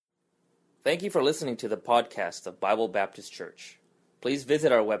Thank you for listening to the podcast of Bible Baptist Church. Please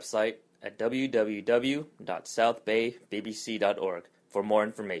visit our website at www.southbaybbc.org for more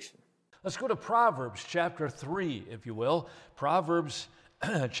information. Let's go to Proverbs chapter 3, if you will. Proverbs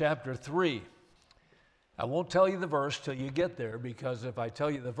chapter 3. I won't tell you the verse till you get there, because if I tell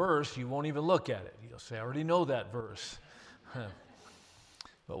you the verse, you won't even look at it. You'll say, I already know that verse.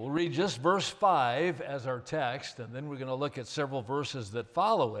 But we'll read just verse 5 as our text, and then we're going to look at several verses that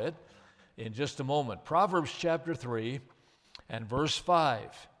follow it in just a moment. Proverbs chapter 3 and verse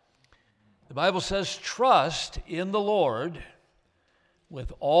 5. The Bible says, trust in the Lord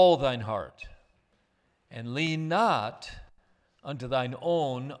with all thine heart, and lean not unto thine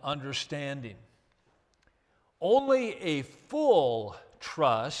own understanding. Only a full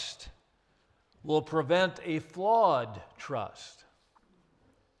trust will prevent a flawed trust.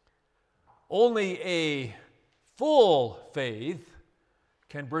 Only a full faith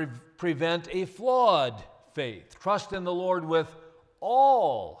can prevent a flawed faith. Trust in the Lord with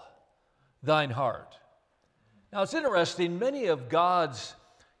all thine heart. Now it's interesting, many of God's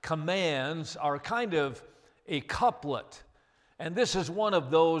commands are kind of a couplet. And this is one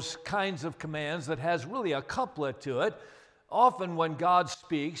of those kinds of commands that has really a couplet to it. Often when God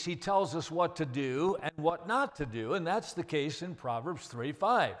speaks, he tells us what to do and what not to do. And that's the case in Proverbs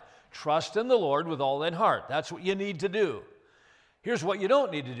 3:5. Trust in the Lord with all thine heart. That's what you need to do. Here's what you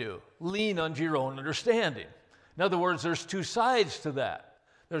don't need to do. Lean unto your own understanding. In other words, there's two sides to that.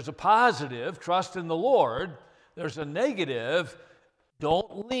 There's a positive, trust in the Lord. There's a negative,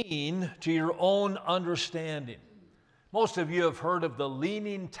 don't lean to your own understanding. Most of you have heard of the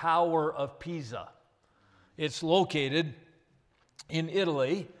Leaning Tower of Pisa. It's located in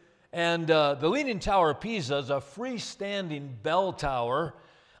Italy. And the Leaning Tower of Pisa is a freestanding bell tower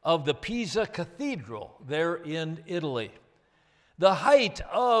of the Pisa Cathedral there in Italy. The height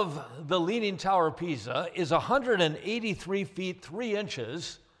of the Leaning Tower of Pisa is 183 feet 3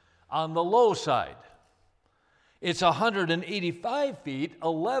 inches on the low side. It's 185 feet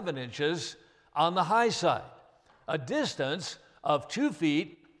 11 inches on the high side, a distance of 2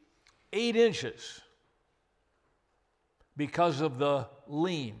 feet 8 inches because of the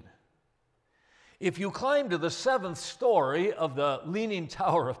lean. If you climb to the 7th story of the Leaning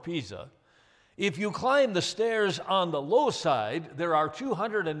Tower of Pisa, if you climb the stairs on the low side, there are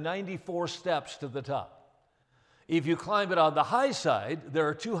 294 steps to the top. If you climb it on the high side, there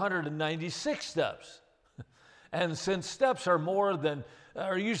are 296 steps. And since steps are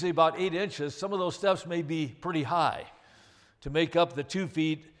usually about 8 inches, some of those steps may be pretty high to make up the 2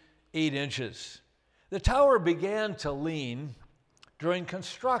 feet 8 inches. The tower began to lean during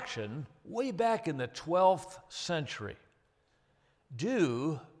construction way back in the 12th century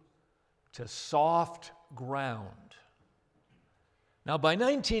due to soft ground. Now, by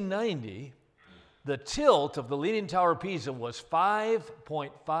 1990, the tilt of the Leaning Tower of Pisa was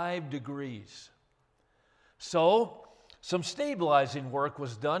 5.5 degrees. So, some stabilizing work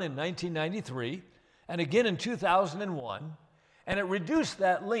was done in 1993 and again in 2001, and it reduced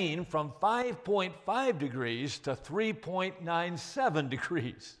that lean from 5.5 degrees to 3.97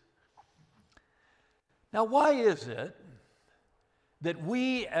 degrees. Now, why is it that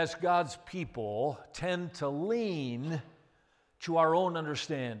we as God's people tend to lean to our own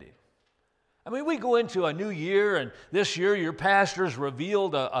understanding? I mean, we go into a new year, and this year your pastor's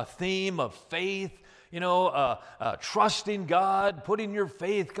revealed a theme of faith, trusting God, putting your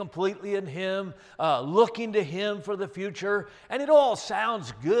faith completely in Him, looking to Him for the future. And it all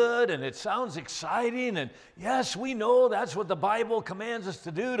sounds good, and it sounds exciting. And yes, we know that's what the Bible commands us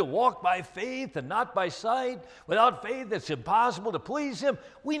to do, to walk by faith and not by sight. Without faith, it's impossible to please Him.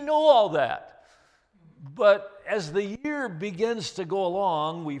 We know all that. But as the year begins to go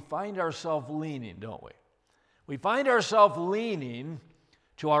along, we find ourselves leaning, don't we? We find ourselves leaning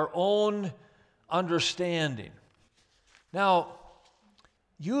to our own understanding. Now,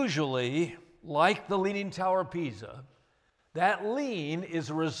 usually, like the Leaning Tower of Pisa, that lean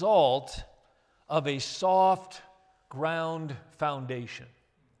is a result of a soft ground foundation.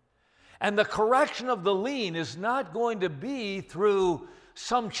 And the correction of the lean is not going to be through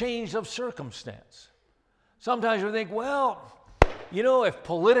some change of circumstance. Sometimes we think, if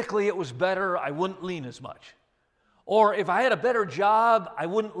politically it was better, I wouldn't lean as much. Or if I had a better job, I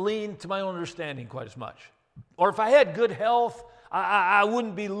wouldn't lean to my own understanding quite as much. Or if I had good health, I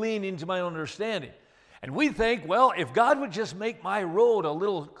wouldn't be leaning to my own understanding. And we think, if God would just make my road a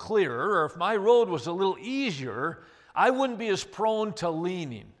little clearer, or if my road was a little easier, I wouldn't be as prone to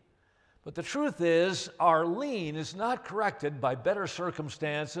leaning. But the truth is, our lean is not corrected by better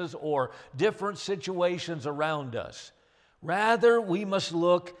circumstances or different situations around us. Rather, we must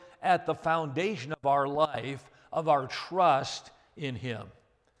look at the foundation of our life, of our trust in Him.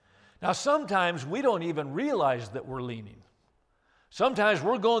 Now, sometimes we don't even realize that we're leaning. Sometimes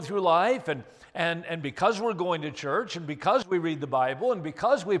we're going through life, and because we're going to church, and because we read the Bible, and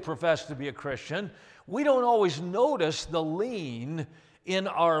because we profess to be a Christian, we don't always notice the lean in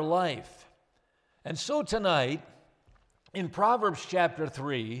our life. And so tonight, in Proverbs chapter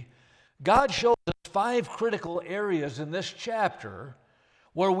 3, God shows us 5 critical areas in this chapter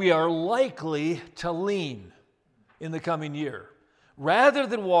where we are likely to lean in the coming year. Rather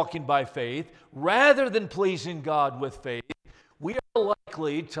than walking by faith, rather than pleasing God with faith, we are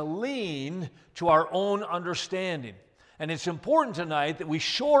likely to lean to our own understanding. And it's important tonight that we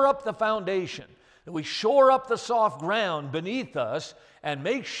shore up the foundation, that we shore up the soft ground beneath us and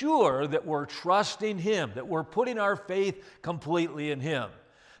make sure that we're trusting Him, that we're putting our faith completely in Him.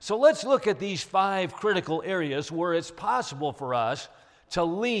 So let's look at these 5 critical areas where it's possible for us to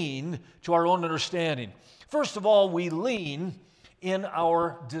lean to our own understanding. First of all, we lean in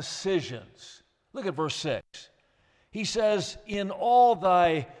our decisions. Look at verse 6. He says, "In all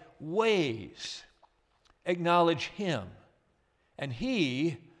thy ways acknowledge Him, and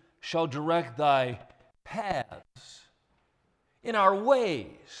He shall direct thy paths." In our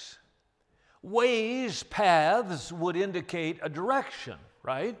ways. Ways, paths would indicate a direction,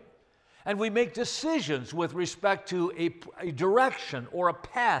 right? And we make decisions with respect to a direction or a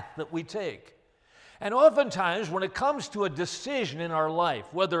path that we take. And oftentimes, when it comes to a decision in our life,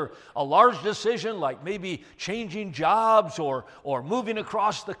 whether a large decision like maybe changing jobs or moving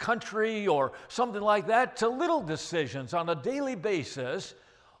across the country or something like that, to little decisions on a daily basis,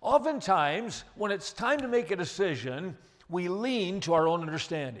 oftentimes, when it's time to make a decision, we lean to our own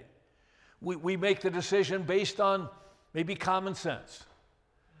understanding. We make the decision based on maybe common sense.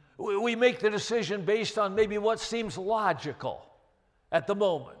 We make the decision based on maybe what seems logical at the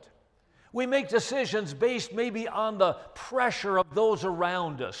moment. We make decisions based maybe on the pressure of those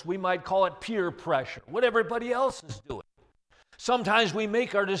around us. We might call it peer pressure, what everybody else is doing. Sometimes we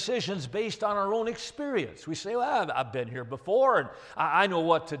make our decisions based on our own experience. We say, well, I've been here before, and I know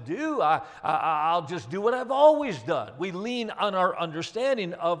what to do. I'll just do what I've always done. We lean on our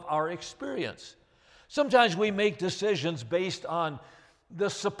understanding of our experience. Sometimes we make decisions based on the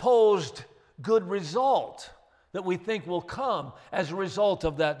supposed good result that we think will come as a result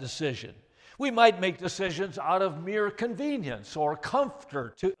of that decision. We might make decisions out of mere convenience or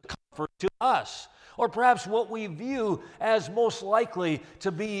comfort to us, or perhaps what we view as most likely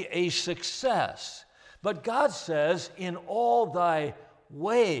to be a success. But God says, in all thy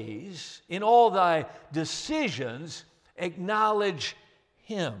ways, in all thy decisions, acknowledge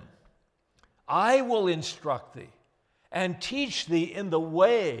Him. I will instruct thee and teach thee in the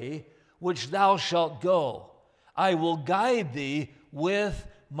way which thou shalt go. I will guide thee with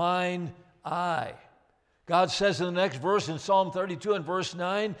mine eye. God says in the next verse in Psalm 32 and verse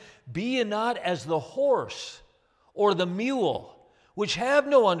 9, "Be ye not as the horse or the mule, which have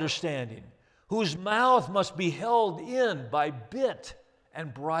no understanding, whose mouth must be held in by bit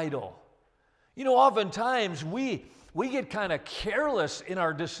and bridle." You know, oftentimes we get kind of careless in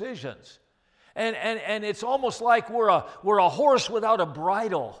our decisions. And it's almost like we're a horse without a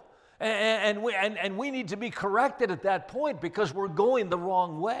bridle. And we need to be corrected at that point because we're going the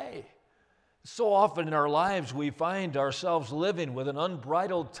wrong way. So often in our lives, we find ourselves living with an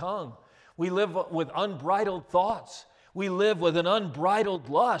unbridled tongue. We live with unbridled thoughts. We live with an unbridled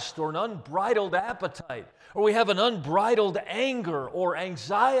lust or an unbridled appetite. Or we have an unbridled anger or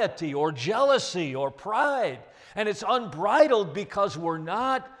anxiety or jealousy or pride. And it's unbridled because we're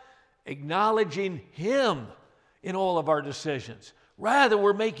not acknowledging Him in all of our decisions. Rather,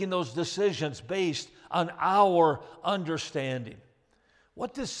 we're making those decisions based on our understanding.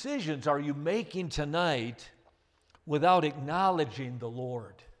 What decisions are you making tonight without acknowledging the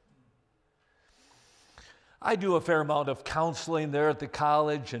Lord? I do a fair amount of counseling there at the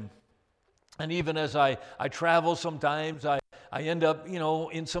college, and even as I travel sometimes, I end up,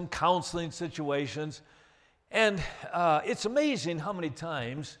 in some counseling situations. And it's amazing how many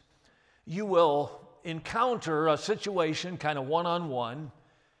times you will encounter a situation kind of one-on-one,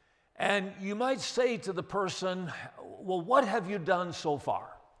 and you might say to the person, well, what have you done so far?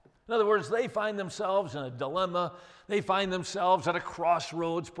 In other words, they find themselves in a dilemma. They find themselves at a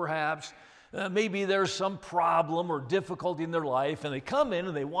crossroads, perhaps. Maybe there's some problem or difficulty in their life, and they come in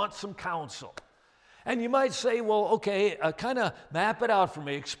and they want some counsel. And you might say, well, okay, kind of map it out for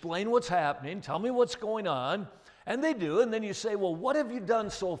me. Explain what's happening. Tell me what's going on. And they do, and then you say, well, what have you done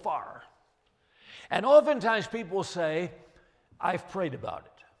so far? And oftentimes people will say, I've prayed about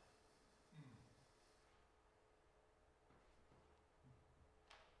it.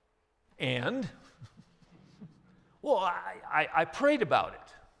 And, well, I prayed about it.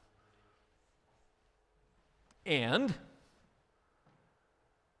 And,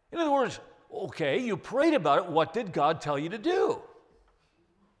 in other words, okay, you prayed about it. What did God tell you to do?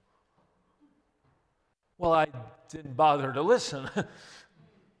 Well, I didn't bother to listen,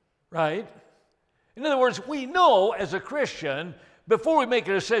 right? In other words, we know as a Christian, before we make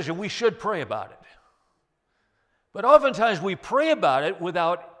a decision, we should pray about it. But oftentimes we pray about it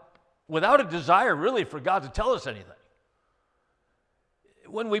without a desire really for God to tell us anything.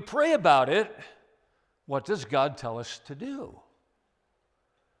 When we pray about it, what does God tell us to do?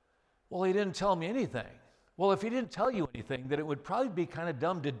 Well, He didn't tell me anything. Well, if He didn't tell you anything, then it would probably be kind of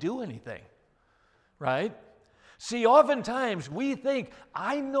dumb to do anything, right? See, oftentimes we think,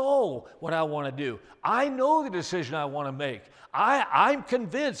 I know what I want to do. I know the decision I want to make. I'm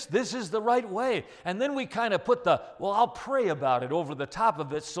convinced this is the right way. And then we kind of put I'll pray about it over the top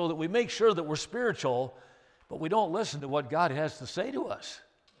of it so that we make sure that we're spiritual, but we don't listen to what God has to say to us.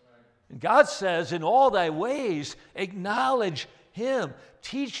 And God says, in all thy ways, acknowledge Him.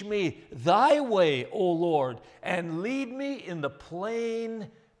 Teach me thy way, O Lord, and lead me in the plain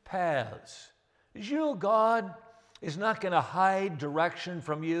paths. Did you know God is not going to hide direction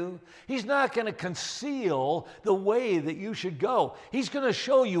from you? He's not going to conceal the way that you should go. He's going to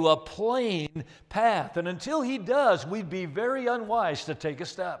show you a plain path. And until He does, we'd be very unwise to take a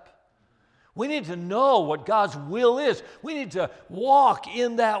step. We need to know what God's will is. We need to walk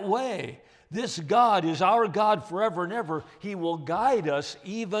in that way. This God is our God forever and ever. He will guide us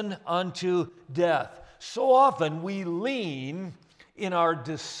even unto death. So often we lean in our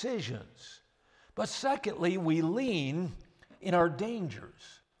decisions. But secondly, we lean in our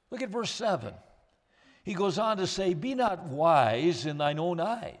dangers. Look at verse 7. He goes on to say, be not wise in thine own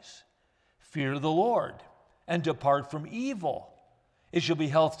eyes. Fear the Lord, and depart from evil. It shall be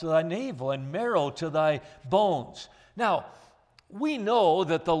health to thy navel, and marrow to thy bones. Now, we know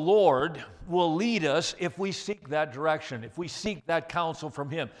that the Lord will lead us if we seek that direction, if we seek that counsel from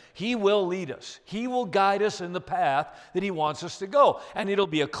Him. He will lead us. He will guide us in the path that He wants us to go. And it'll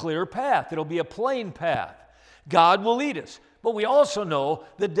be a clear path. It'll be a plain path. God will lead us. But we also know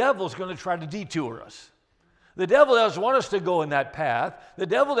the devil's going to try to detour us. The devil doesn't want us to go in that path. The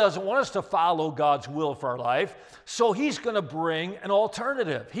devil doesn't want us to follow God's will for our life. So he's going to bring an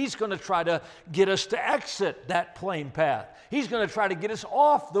alternative. He's going to try to get us to exit that plain path. He's going to try to get us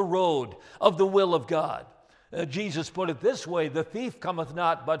off the road of the will of God. Jesus put it this way, the thief cometh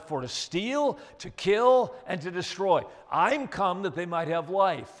not but for to steal, to kill, and to destroy. I'm come that they might have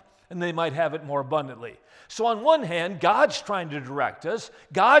life, and they might have it more abundantly. So on one hand, God's trying to direct us.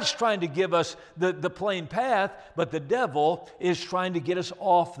 God's trying to give us the plain path, but the devil is trying to get us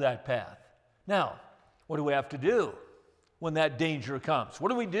off that path. Now, what do we have to do when that danger comes? What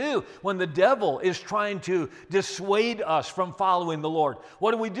do we do when the devil is trying to dissuade us from following the Lord?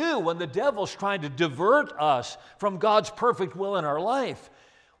 What do we do when the devil's trying to divert us from God's perfect will in our life?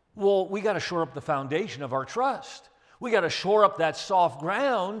 Well, we got to shore up the foundation of our trust. We got to shore up that soft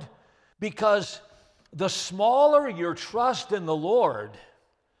ground, because the smaller your trust in the Lord,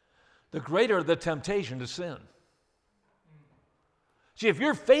 the greater the temptation to sin. See, if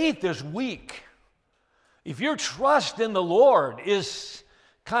your faith is weak, if your trust in the Lord is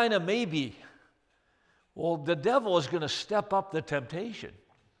kind of maybe, well, the devil is going to step up the temptation.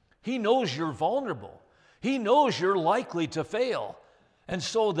 He knows you're vulnerable. He knows you're likely to fail. And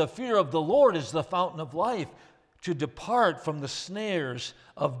so the fear of the Lord is the fountain of life, to depart from the snares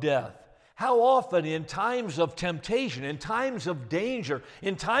of death. How often in times of temptation, in times of danger,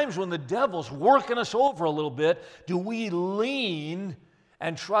 in times when the devil's working us over a little bit, do we lean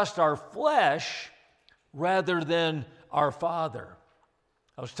and trust our flesh rather than our Father?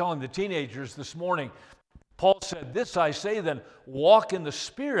 I was telling the teenagers this morning, Paul said, this I say then, walk in the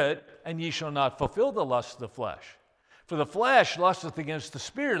Spirit, and ye shall not fulfill the lust of the flesh. For the flesh lusteth against the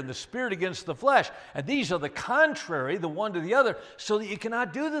Spirit, and the Spirit against the flesh. And these are the contrary, the one to the other, so that you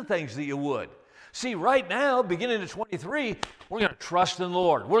cannot do the things that you would. See, right now, beginning at 23, we're going to trust in the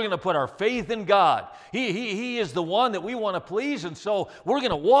Lord. We're going to put our faith in God. He is the one that we want to please, and so we're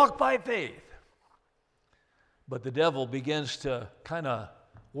going to walk by faith. But the devil begins to kind of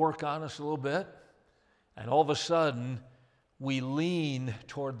work on us a little bit, and all of a sudden, we lean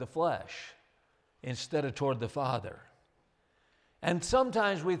toward the flesh instead of toward the Father. And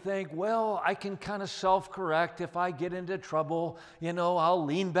sometimes we think, well, I can kind of self-correct. If I get into trouble, I'll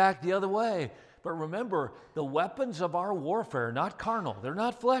lean back the other way. But remember, the weapons of our warfare are not carnal. They're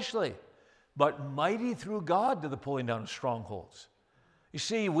not fleshly, but mighty through God to the pulling down of strongholds. You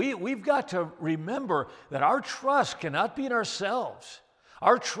see, we've got to remember that our trust cannot be in ourselves.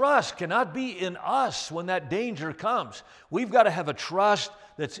 Our trust cannot be in us when that danger comes. We've got to have a trust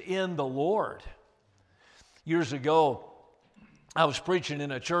that's in the Lord. Years ago, I was preaching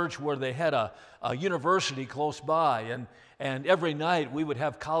in a church where they had a university close by, and every night we would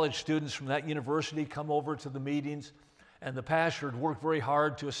have college students from that university come over to the meetings, and the pastor had worked very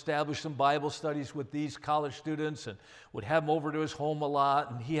hard to establish some Bible studies with these college students and would have them over to his home a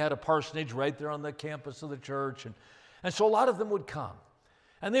lot, and he had a parsonage right there on the campus of the church, and so a lot of them would come,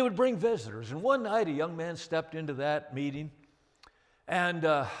 and they would bring visitors. And one night a young man stepped into that meeting, and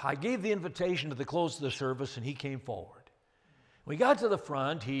I gave the invitation to the close of the service, and he came forward. When he got to the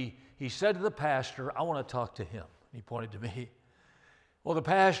front, he said to the pastor, "I want to talk to him." He pointed to me. Well, the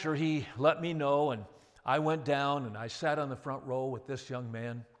pastor, he let me know, and I went down, and I sat on the front row with this young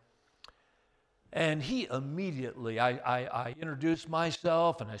man. And he immediately, I introduced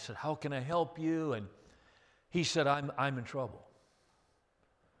myself, and I said, "How can I help you?" And he said, I'm in trouble.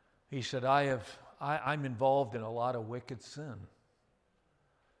 He said, I'm involved in a lot of wicked sin.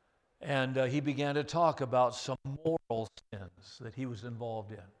 And he began to talk about some moral sins that he was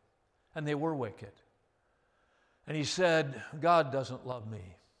involved in. And they were wicked. And he said, "God doesn't love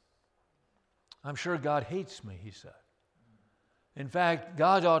me. I'm sure God hates me," he said. "In fact,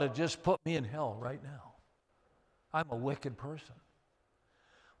 God ought to just put me in hell right now. I'm a wicked person."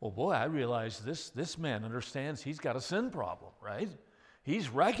 Well, boy, I realized this man understands he's got a sin problem, right? He's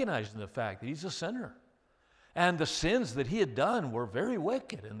recognizing the fact that he's a sinner. And the sins that he had done were very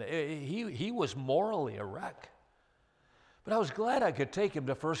wicked, and he was morally a wreck. But I was glad I could take him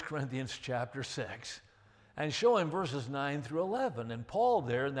to 1 Corinthians chapter 6 and show him verses 9 through 11. And Paul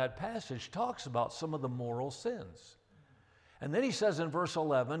there in that passage talks about some of the moral sins. And then he says in verse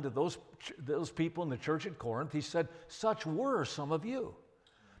 11 to those people in the church at Corinth, he said, "Such were some of you,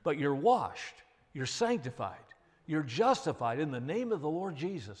 but you're washed, you're sanctified, you're justified in the name of the Lord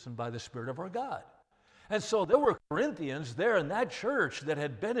Jesus and by the Spirit of our God." And so there were Corinthians there in that church that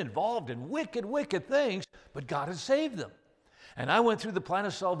had been involved in wicked, wicked things, but God had saved them. And I went through the plan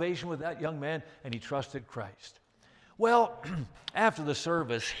of salvation with that young man, and he trusted Christ. Well, after the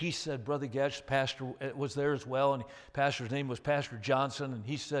service, he said, Brother Getch, pastor was there as well, and pastor's name was Pastor Johnson, and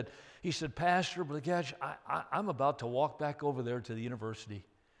he said, "Pastor, Brother Getch, I'm about to walk back over there to the university."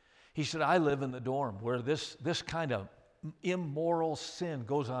 He said, "I live in the dorm where this kind of immoral sin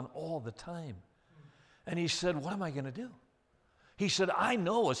goes on all the time." And he said, "What am I going to do?" He said, "I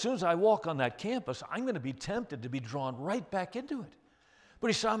know as soon as I walk on that campus, I'm going to be tempted to be drawn right back into it." But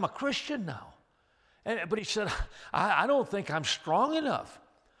he said, "I'm a Christian now." But he said, I don't think I'm strong enough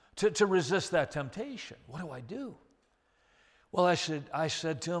to resist that temptation. What do I do? Well, I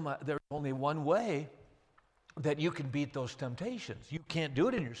said to him, there's only one way that you can beat those temptations. You can't do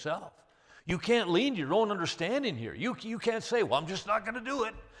it in yourself. You can't lean to your own understanding here. You can't say, "Well, I'm just not going to do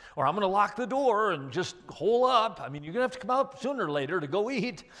it," or "I'm going to lock the door and just hole up." I mean, you're going to have to come out sooner or later to go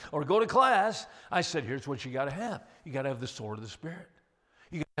eat or go to class. I said, here's what you got to have. You got to have the sword of the Spirit.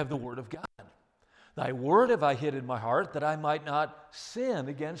 You got to have the Word of God. "Thy word have I hid in my heart that I might not sin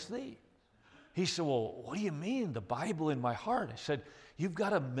against thee." He said, "Well, what do you mean, the Bible in my heart?" I said, "You've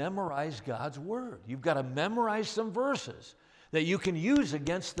got to memorize God's Word. You've got to memorize some verses that you can use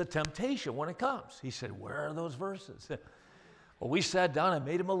against the temptation when it comes." He said, "Where are those verses?" Well, we sat down and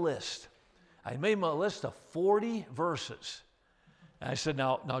made him a list. I made him a list of 40 verses. And I said,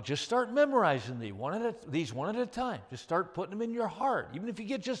 now just start memorizing these one at a time. Just start putting them in your heart. Even if you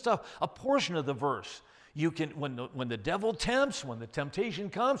get just a portion of the verse, you can, when the devil tempts, when the temptation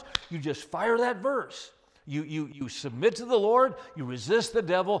comes, you just fire that verse. You submit to the Lord, you resist the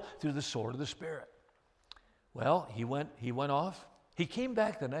devil through the sword of the Spirit. Well, he went off. He came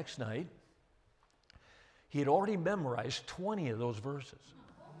back the next night. He had already memorized 20 of those verses.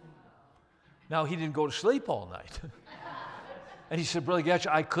 Now, he didn't go to sleep all night. And he said, "Brother Getch,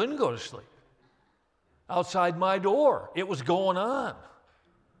 I couldn't go to sleep. Outside my door, it was going on.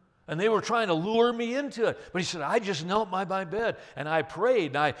 And they were trying to lure me into it." But he said, "I just knelt by my bed, and I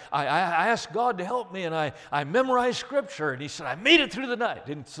prayed, and I asked God to help me, and I memorized Scripture." And he said, "I made it through the night.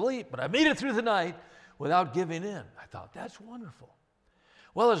 Didn't sleep, but I made it through the night without giving in." I thought, that's wonderful.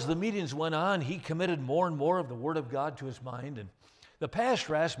 Well, as the meetings went on, he committed more and more of the Word of God to his mind. And the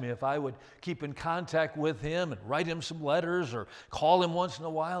pastor asked me if I would keep in contact with him and write him some letters or call him once in a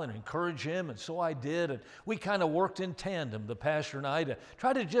while and encourage him. And so I did. And we kind of worked in tandem, the pastor and I, to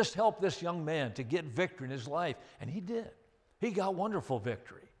try to just help this young man to get victory in his life. And he did. He got wonderful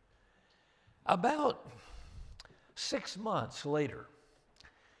victory. About 6 months later,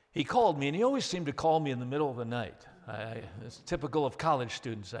 he called me, and he always seemed to call me in the middle of the night. It's typical of college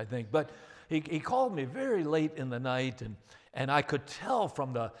students, I think. But he called me very late in the night, and I could tell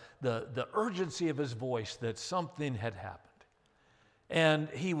from the urgency of his voice that something had happened. And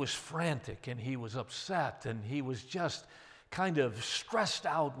he was frantic, and he was upset, and he was just kind of stressed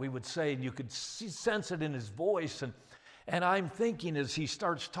out, we would say, and you could sense it in his voice. And I'm thinking, as he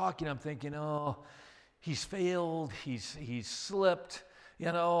starts talking, I'm thinking, oh, he's failed, he's slipped,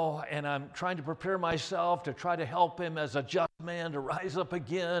 and I'm trying to prepare myself to try to help him as a just man to rise up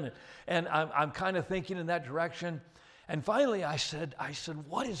again. And I'm kind of thinking in that direction. And finally I said,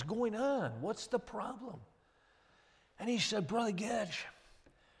 what is going on? What's the problem? And he said, Brother Gedge,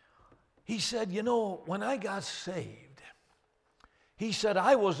 he said, when I got saved, he said,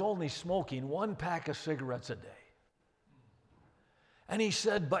 I was only smoking 1 pack of cigarettes a day. And he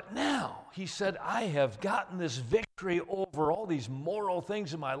said, but now, he said, I have gotten this victory over all these moral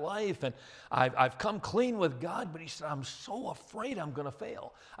things in my life, and I've come clean with God, but he said, I'm so afraid I'm going to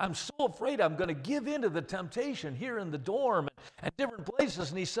fail. I'm so afraid I'm going to give in to the temptation here in the dorm and different places.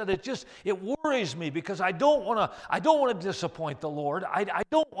 And he said, it worries me because I don't want to disappoint the Lord. I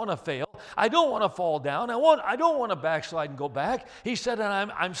don't want to fail. I don't want to fall down. I don't want to backslide and go back. He said,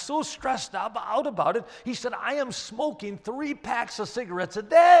 and I'm so stressed out about it. He said, I am smoking 3 packs of cigarettes a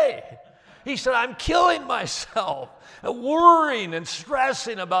day. He said, I'm killing myself, worrying and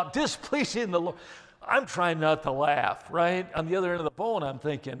stressing about displeasing the Lord. I'm trying not to laugh, right? On the other end of the phone, I'm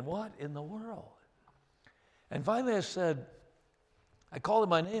thinking, what in the world? And finally I called him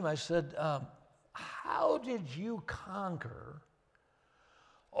by name. I said, how did you conquer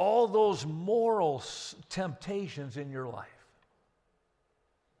all those moral temptations in your life?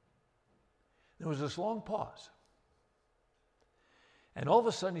 There was this long pause. And all of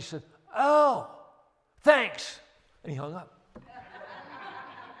a sudden he said, oh, thanks. And he hung up.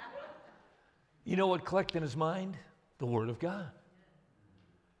 You know what clicked in his mind? The Word of God.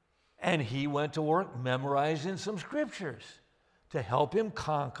 And he went to work memorizing some scriptures to help him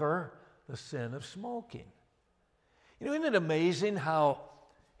conquer the sin of smoking. Isn't it amazing how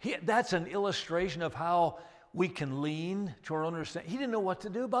that's an illustration of how we can lean to our own understanding. He didn't know what to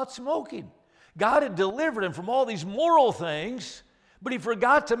do about smoking. God had delivered him from all these moral things, but he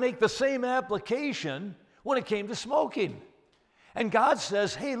forgot to make the same application when it came to smoking. And God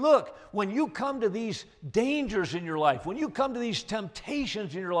says, hey, look, when you come to these dangers in your life, when you come to these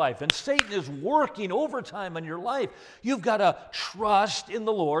temptations in your life, and Satan is working overtime on your life, you've got to trust in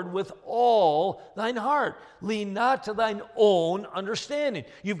the Lord with all thine heart. Lean not to thine own understanding.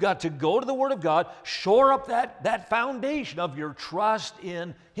 You've got to go to the Word of God, shore up that foundation of your trust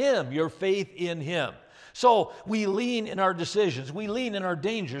in Him, your faith in Him. So we lean in our decisions. We lean in our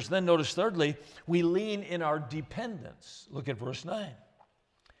dangers. Then notice thirdly, we lean in our dependence. Look at verse 9.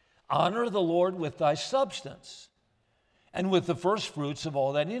 Honor the Lord with thy substance and with the first fruits of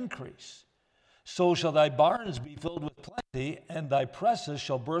all that increase. So shall thy barns be filled with plenty, and thy presses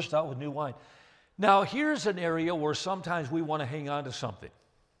shall burst out with new wine. Now here's an area where sometimes we want to hang on to something.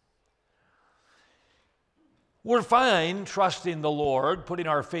 We're fine trusting the Lord, putting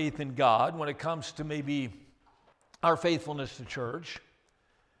our faith in God when it comes to maybe our faithfulness to church,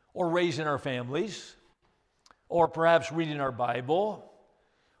 or raising our families, or perhaps reading our Bible,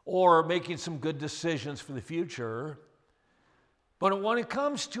 or making some good decisions for the future. But when it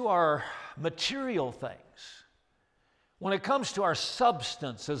comes to our material things, when it comes to our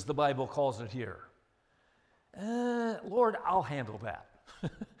substance, as the Bible calls it here, Lord, I'll handle that,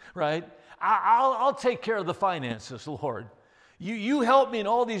 right? I'll take care of the finances, Lord. You help me in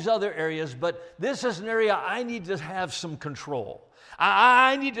all these other areas, but this is an area I need to have some control.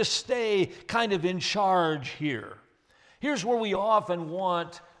 I need to stay kind of in charge here. Here's where we often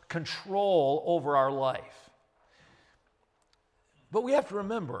want control over our life. But we have to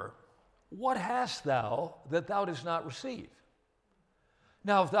remember, what hast thou that thou dost not receive?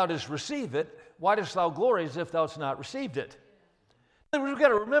 Now, if thou dost receive it, why dost thou glory as if thou hast not received it? We've got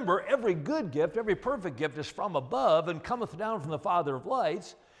to remember, every good gift, every perfect gift is from above and cometh down from the Father of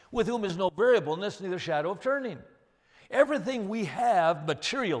lights, with whom is no variableness, neither shadow of turning. Everything we have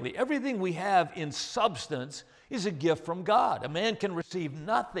materially, everything we have in substance is a gift from God. A man can receive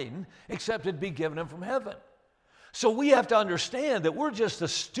nothing except it be given him from heaven. So we have to understand that we're just a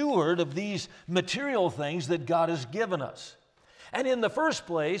steward of these material things that God has given us. And in the first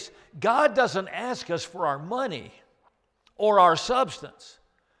place, God doesn't ask us for our money or our substance.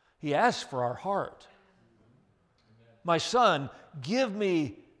 He asks for our heart. My son, give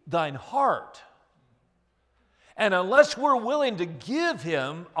me thine heart. And unless we're willing to give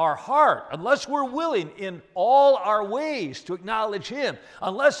him our heart, unless we're willing in all our ways to acknowledge him,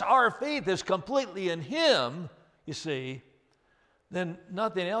 unless our faith is completely in him, you see, then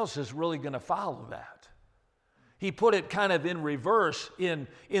nothing else is really going to follow that. He put it kind of in reverse in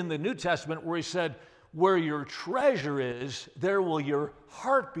the New Testament, where he said, where your treasure is, there will your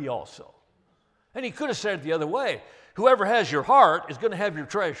heart be also. And he could have said it the other way. Whoever has your heart is going to have your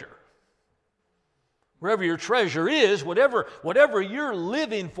treasure. Wherever your treasure is, whatever you're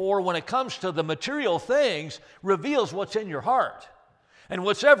living for when it comes to the material things reveals what's in your heart. And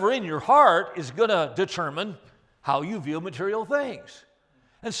whatever in your heart is going to determine how you view material things.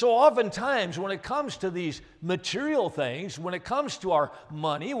 And so oftentimes when it comes to these material things, when it comes to our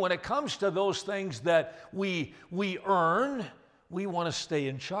money, when it comes to those things that we earn, we want to stay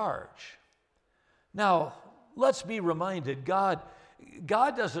in charge. Now, let's be reminded, God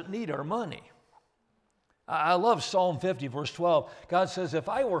doesn't need our money. I love Psalm 50, verse 12. God says, if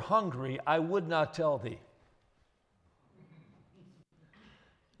I were hungry, I would not tell thee.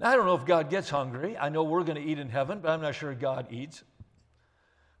 Now, I don't know if God gets hungry. I know we're going to eat in heaven, but I'm not sure God eats.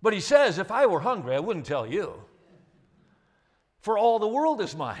 But he says, if I were hungry, I wouldn't tell you. For all the world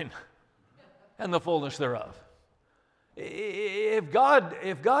is mine, and the fullness thereof. If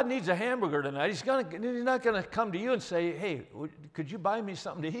God needs a hamburger tonight, he's not going to come to you and say, hey, could you buy me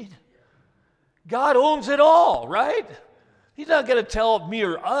something to eat? God owns it all, right? He's not going to tell me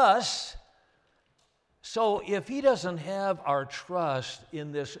or us. So if he doesn't have our trust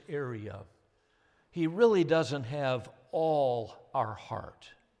in this area, he really doesn't have all our heart.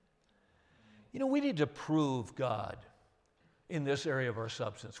 You know, we need to prove God in this area of our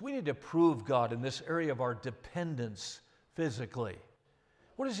substance. We need to prove God in this area of our dependence physically.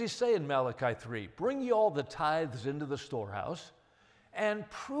 What does he say in Malachi 3? Bring ye all the tithes into the storehouse, and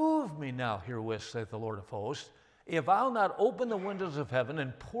prove me now herewith, saith the Lord of hosts, if I'll not open the windows of heaven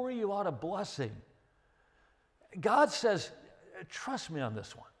and pour you out a blessing. God says, trust me on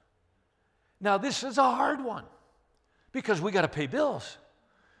this one. Now, this is a hard one because we got to pay bills.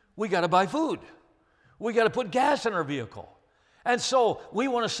 We got to buy food. We got to put gas in our vehicle. And so we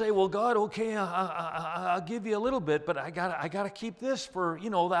want to say, well, God, okay, I'll give you a little bit, but I got to keep this for,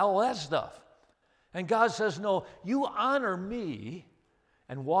 all that stuff. And God says, no, you honor me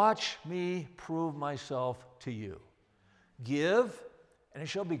and watch me prove myself to you. Give, and it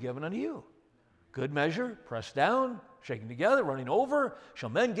shall be given unto you. Good measure, pressed down, shaken together, running over, shall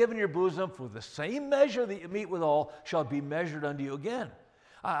men give in your bosom, for the same measure that you meet withal shall be measured unto you again.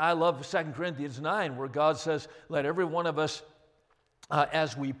 I love 2 Corinthians 9, where God says, let every one of us,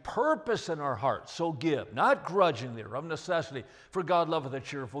 as we purpose in our hearts, so give, not grudgingly or of necessity, for God loveth a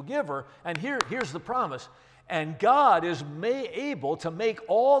cheerful giver. And here's the promise, and God is able to make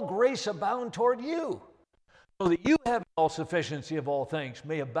all grace abound toward you, so that you have all sufficiency of all things,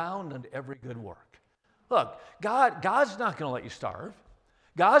 may abound unto every good work. Look, God's not going to let you starve.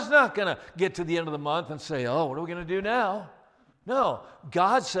 God's not going to get to the end of the month and say, oh, what are we going to do now? No,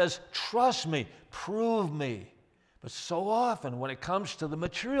 God says, trust me, prove me. But so often when it comes to the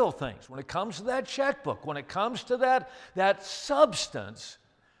material things, when it comes to that checkbook, when it comes to that substance,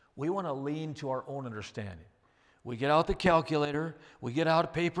 we want to lean to our own understanding. We get out the calculator, we get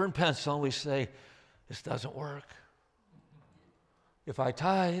out paper and pencil, and we say, this doesn't work. If I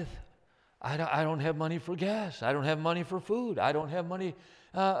tithe, I don't have money for gas. I don't have money for food. I don't have money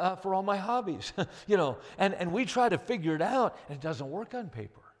for all my hobbies. And we try to figure it out, and it doesn't work on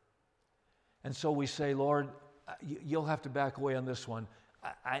paper. And so we say, Lord, you'll have to back away on this one.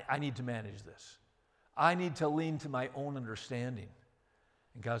 I need to manage this. I need to lean to my own understanding.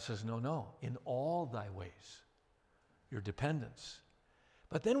 And God says, no, in all thy ways, your dependence.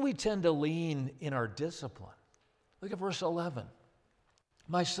 But then we tend to lean in our discipline. Look at verse 11.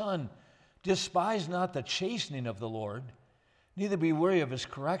 My son, despise not the chastening of the Lord, neither be weary of his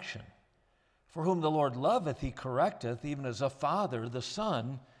correction. For whom the Lord loveth, he correcteth, even as a father the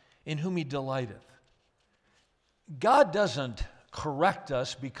son in whom he delighteth. God doesn't correct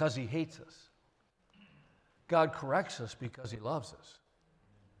us because he hates us. God corrects us because he loves us.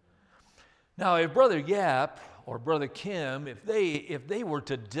 Now, if Brother Yap or Brother Kim, if they were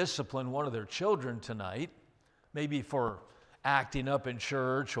to discipline one of their children tonight, maybe for acting up in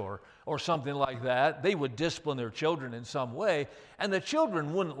church or something like that, they would discipline their children in some way, and the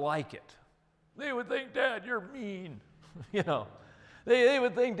children wouldn't like it. They would think, Dad, you're mean. They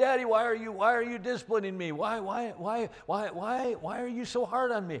would think, Daddy, why are you disciplining me? Why are you so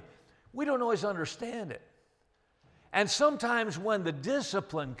hard on me? We don't always understand it. And sometimes when the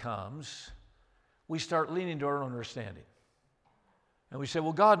discipline comes, we start leaning to our own understanding. And we say,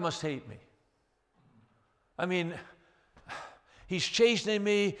 well, God must hate me. I mean, he's chastening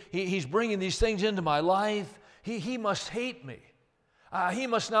me. He's bringing these things into my life. He must hate me. He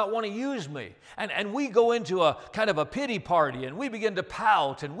must not want to use me. And we go into a kind of a pity party, and we begin to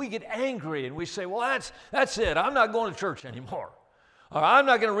pout, and we get angry, and we say, well, that's it. I'm not going to church anymore. Or I'm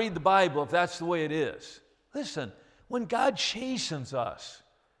not going to read the Bible if that's the way it is. Listen, when God chastens us,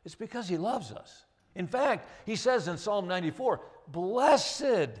 it's because he loves us. In fact, he says in Psalm 94,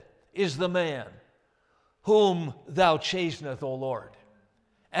 blessed is the man whom thou chasteneth, O Lord,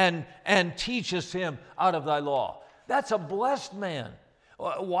 and teachest him out of thy law. That's a blessed man.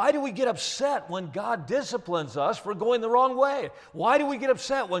 Why do we get upset when God disciplines us for going the wrong way? Why do we get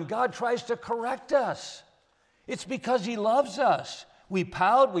upset when God tries to correct us? It's because he loves us. We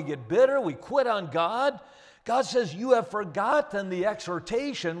pout, we get bitter, we quit on God. God says, you have forgotten the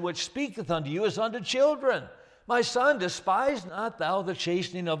exhortation which speaketh unto you as unto children. My son, despise not thou the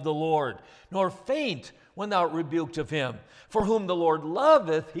chastening of the Lord, nor faint when thou art rebuked of him. For whom the Lord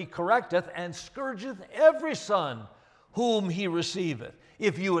loveth, he correcteth, and scourgeth every son whom he receiveth.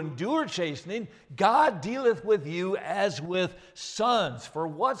 If you endure chastening, God dealeth with you as with sons. For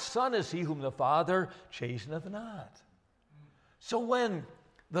what son is he whom the Father chasteneth not? So when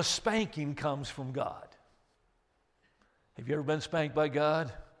the spanking comes from God, have you ever been spanked by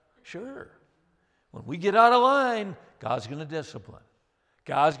God? Sure. When we get out of line, God's going to discipline.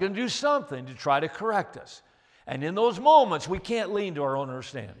 God's going to do something to try to correct us. And in those moments, we can't lean to our own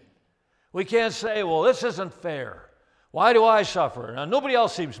understanding. We can't say, well, this isn't fair. Why do I suffer? Now, nobody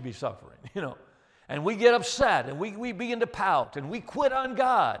else seems to be suffering, And we get upset, and we begin to pout, and we quit on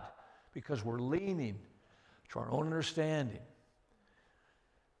God because we're leaning to our own understanding.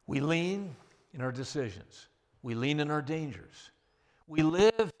 We lean in our decisions. We lean in our dangers. We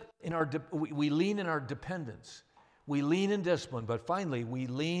lean in our dependence. We lean in discipline, but finally, we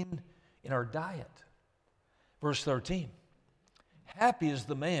lean in our diet. Verse 13, happy is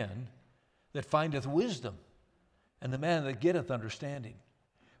the man that findeth wisdom, and the man that getteth understanding.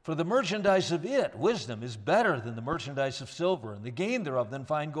 For the merchandise of it, wisdom, is better than the merchandise of silver, and the gain thereof than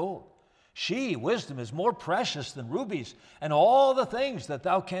fine gold. She, wisdom, is more precious than rubies, and all the things that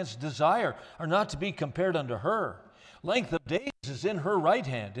thou canst desire are not to be compared unto her. Length of days is in her right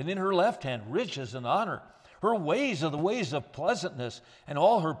hand, and in her left hand riches and honor. Her ways are the ways of pleasantness, and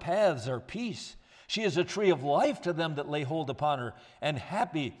all her paths are peace. She is a tree of life to them that lay hold upon her, and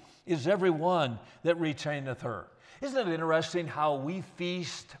happy is every one that retaineth her. Isn't it interesting how we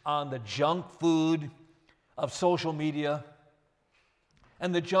feast on the junk food of social media,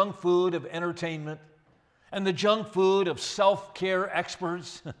 and the junk food of entertainment, and the junk food of self-care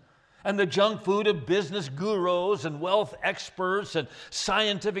experts, and the junk food of business gurus and wealth experts and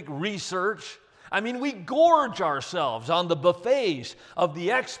scientific research? I mean, we gorge ourselves on the buffets of the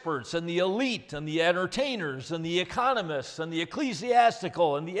experts and the elite and the entertainers and the economists and the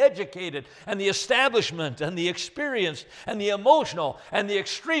ecclesiastical and the educated and the establishment and the experienced and the emotional and the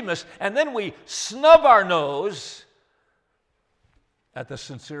extremists, and then we snub our nose at the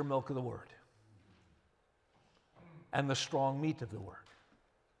sincere milk of the Word and the strong meat of the Word.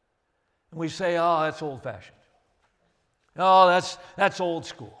 And we say, oh, that's old-fashioned. Oh, that's old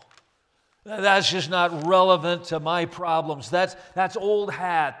school. That's just not relevant to my problems. That's old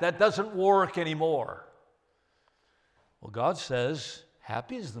hat. That doesn't work anymore. Well, God says,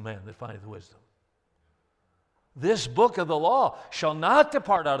 happy is the man that findeth wisdom. This book of the law shall not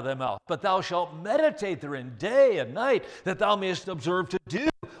depart out of thy mouth, but thou shalt meditate therein day and night, that thou mayest observe to do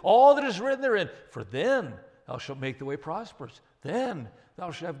all that is written therein. For then thou shalt make the way prosperous. Then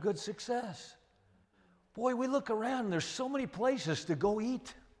thou shalt have good success. Boy, we look around and there's so many places to go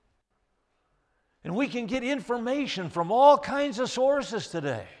eat. And we can get information from all kinds of sources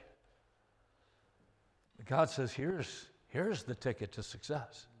today. But God says, here's the ticket to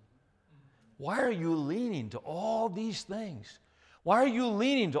success. Why are you leaning to all these things? Why are you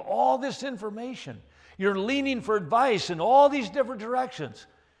leaning to all this information? You're leaning for advice in all these different directions,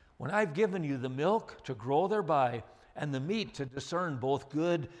 when I've given you the milk to grow thereby and the meat to discern both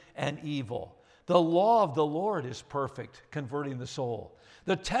good and evil. The law of the Lord is perfect, converting the soul.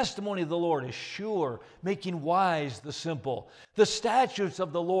 The testimony of the Lord is sure, making wise the simple. The statutes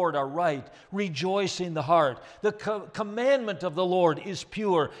of the Lord are right, rejoicing the heart. The commandment of the Lord is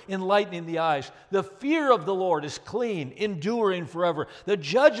pure, enlightening the eyes. The fear of the Lord is clean, enduring forever. The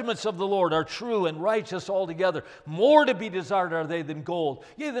judgments of the Lord are true and righteous altogether. More to be desired are they than gold,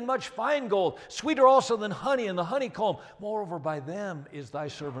 yea, than much fine gold, sweeter also than honey and the honeycomb. Moreover, by them is thy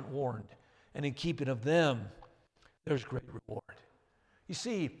servant warned, and in keeping of them there's great reward. You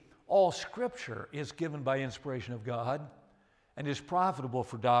see, all Scripture is given by inspiration of God and is profitable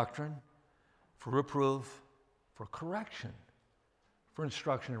for doctrine, for reproof, for correction, for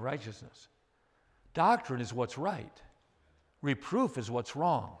instruction in righteousness. Doctrine is what's right. Reproof is what's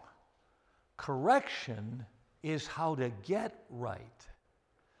wrong. Correction is how to get right.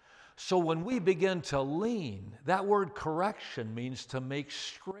 So when we begin to lean, that word correction means to make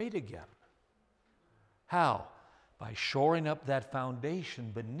straight again. How? By shoring up that foundation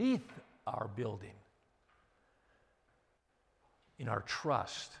beneath our building in our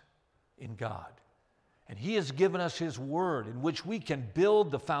trust in God. And He has given us His Word in which we can build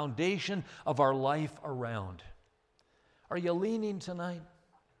the foundation of our life around. Are you leaning tonight?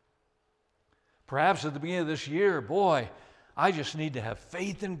 Perhaps at the beginning of this year, boy, I just need to have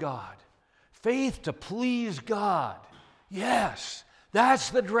faith in God. Faith to please God. Yes, that's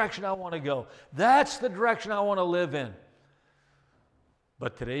the direction I want to go. That's the direction I want to live in.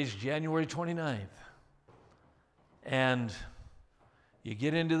 But today's January 29th. And you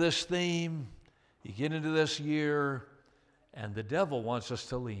get into this theme, you get into this year, and the devil wants us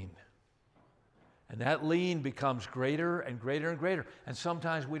to lean. And that lean becomes greater and greater and greater. And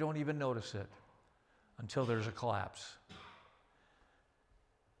sometimes we don't even notice it until there's a collapse.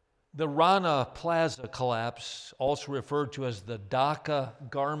 The Rana Plaza collapse, also referred to as the Dhaka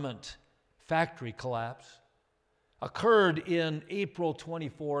garment factory collapse, occurred in April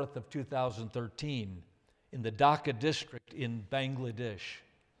 24th of 2013 in the Dhaka district in Bangladesh.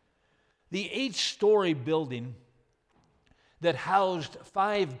 The 8-story building that housed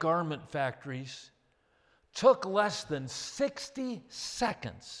 5 garment factories took less than 60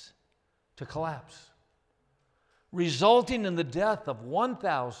 seconds to collapse, resulting in the death of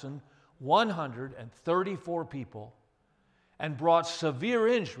 1,134 people and brought severe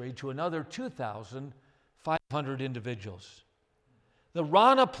injury to another 2,500 individuals. The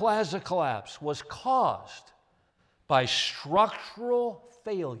Rana Plaza collapse was caused by structural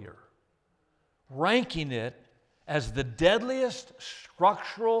failure, ranking it as the deadliest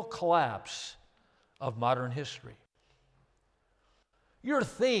structural collapse of modern history. Your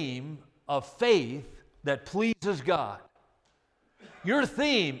theme of faith that pleases God, your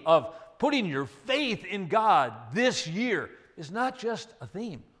theme of putting your faith in God this year is not just a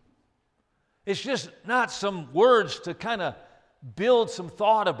theme. It's just not some words to kind of build some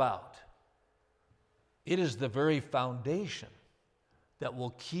thought about. It is the very foundation that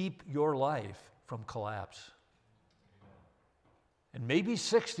will keep your life from collapse. And maybe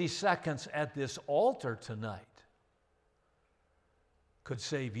 60 seconds at this altar tonight could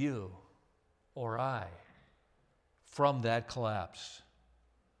save you or I from that collapse.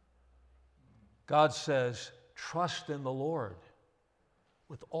 God says, trust in the Lord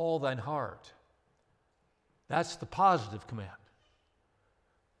with all thine heart. That's the positive command.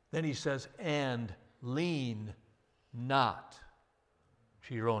 Then He says, and lean not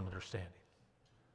to your own understanding.